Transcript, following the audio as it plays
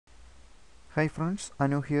Hi friends,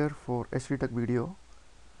 Anu here for HD Tech video.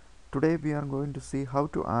 Today we are going to see how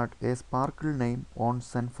to add a sparkle name on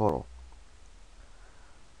Xenforo.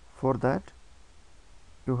 For that,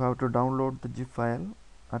 you have to download the zip file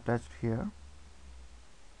attached here.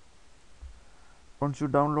 Once you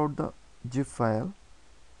download the zip file,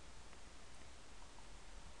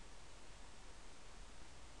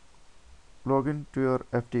 log in to your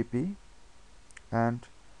FTP and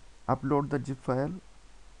upload the zip file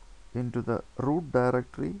into the root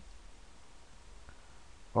directory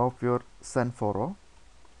of your Xenforo.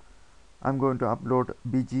 I'm going to upload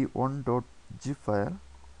bg1.zip file.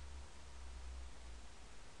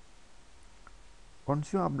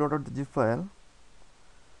 Once you uploaded the zip file,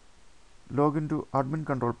 log into admin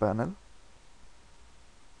control panel,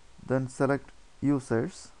 then select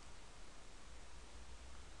users,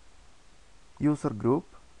 user group,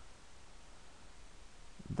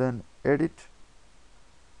 then edit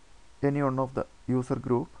any one of the user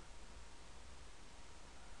group,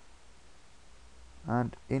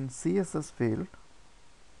 and in CSS field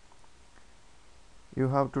you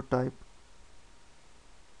have to type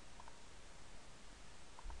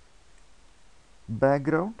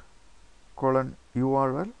background colon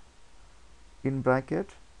URL. In bracket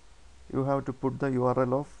you have to put the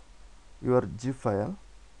URL of your zip file.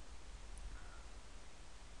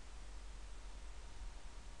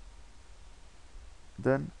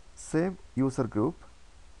 Then save user group.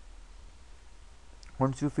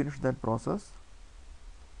 Once you finish that process,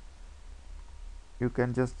 you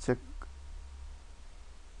can just check.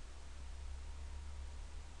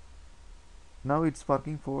 Now it's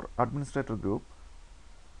working for administrator group.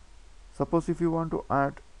 Suppose if you want to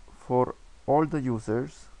add for all the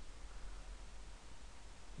users,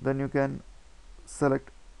 then you can select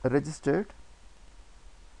registered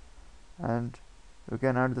and you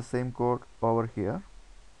can add the same code over here.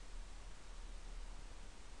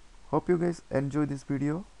 Hope you guys enjoy this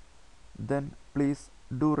video. Then please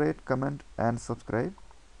do rate, comment and subscribe.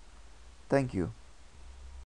 Thank you.